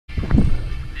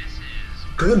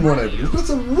Good morning,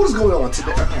 everybody. What is going on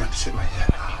today? Oh, shit, my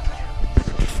head.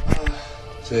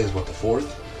 Today is what, the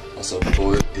 4th? Also, the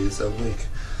boy is awake.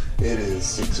 It is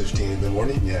 6:15 in the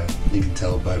morning. Yeah, you can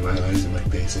tell by my eyes and my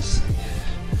faces.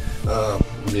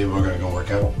 Maybe we're gonna go work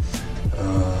out.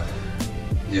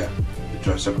 Yeah, we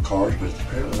drive separate cars, but it's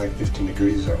apparently like 15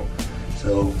 degrees out.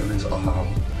 So that means I'll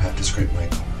have to scrape my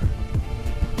car.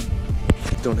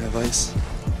 Don't have ice.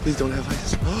 Please don't have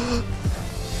ice.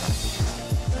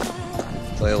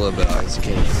 It's like a little bit of ice. You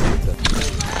can't even see it.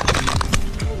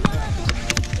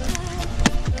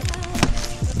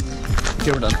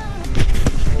 Okay, we're done.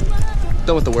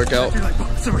 Done with the workout.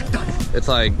 It's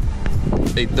like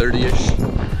 8:30ish.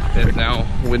 It's now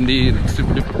windy and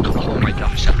super duper cold. Oh my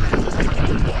gosh.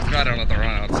 I don't have to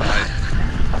run outside.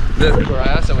 This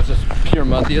grass that was just pure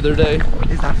mud the other day.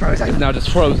 It's not frozen. It's now just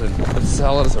frozen. It's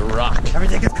solid as a rock.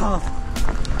 Everything is cold.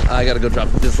 I gotta go drop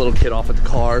this little kid off at the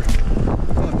car.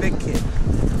 I'm a big kid.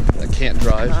 I can't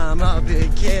drive. I'm a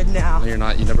big kid now. No, you're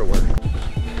not. You never were.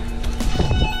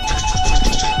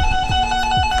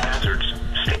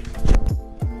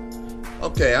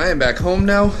 Okay, I am back home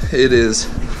now. It is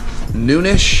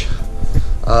noonish.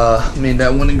 Made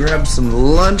that one and grabbed some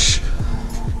lunch.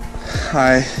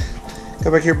 I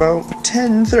got back here about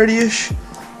 10:30ish,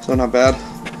 so not bad.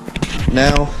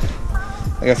 Now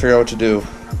I gotta figure out what to do.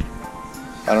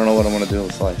 I don't know what I'm gonna do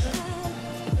with life.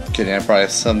 Kidding, I probably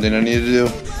have something I need to do.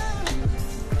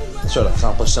 Let's try to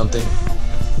accomplish something.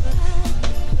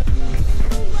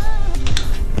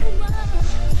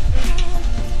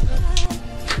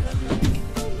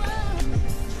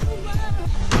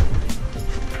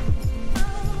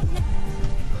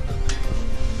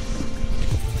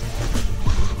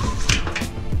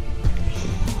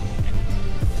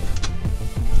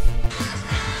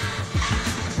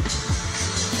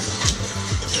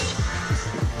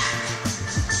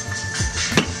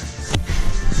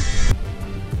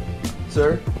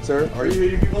 Sir, are you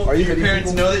hitting people? Are you hitting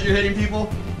parents people? know that you're hitting people?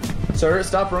 Sir,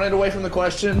 stop running away from the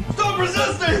question. Stop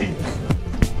resisting!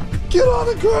 Get on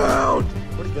the ground!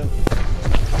 Where'd he go?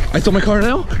 I stole my car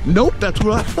now? Nope, that's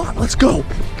what I thought. Let's go.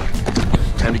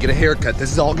 Time to get a haircut.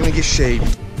 This is all gonna get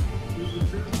shaved.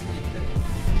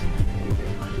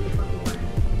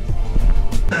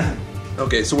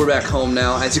 Okay, so we're back home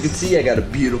now. As you can see, I got a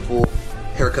beautiful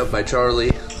haircut by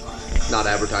Charlie. Not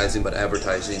advertising, but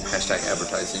advertising. Hashtag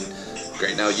advertising.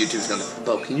 Great, now YouTube's gonna...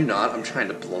 Oh, can you not? I'm trying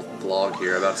to vlog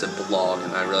here. I about to say blog,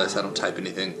 and I realized I don't type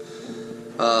anything.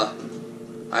 I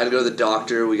had to go to the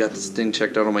doctor. We got this thing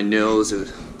checked out on my nose.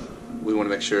 We want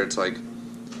to make sure it's, like,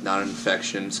 not an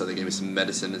infection, so they gave me some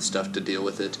medicine and stuff to deal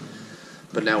with it.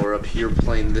 But now we're up here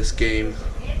playing this game.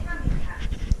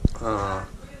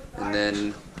 And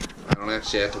then... I don't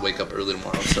actually have to wake up early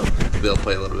tomorrow, so we'll be able to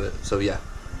play a little bit. So, yeah.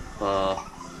 I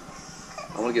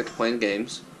want to get to playing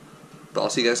games. But I'll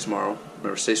see you guys tomorrow.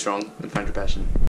 Remember, stay strong and find your passion.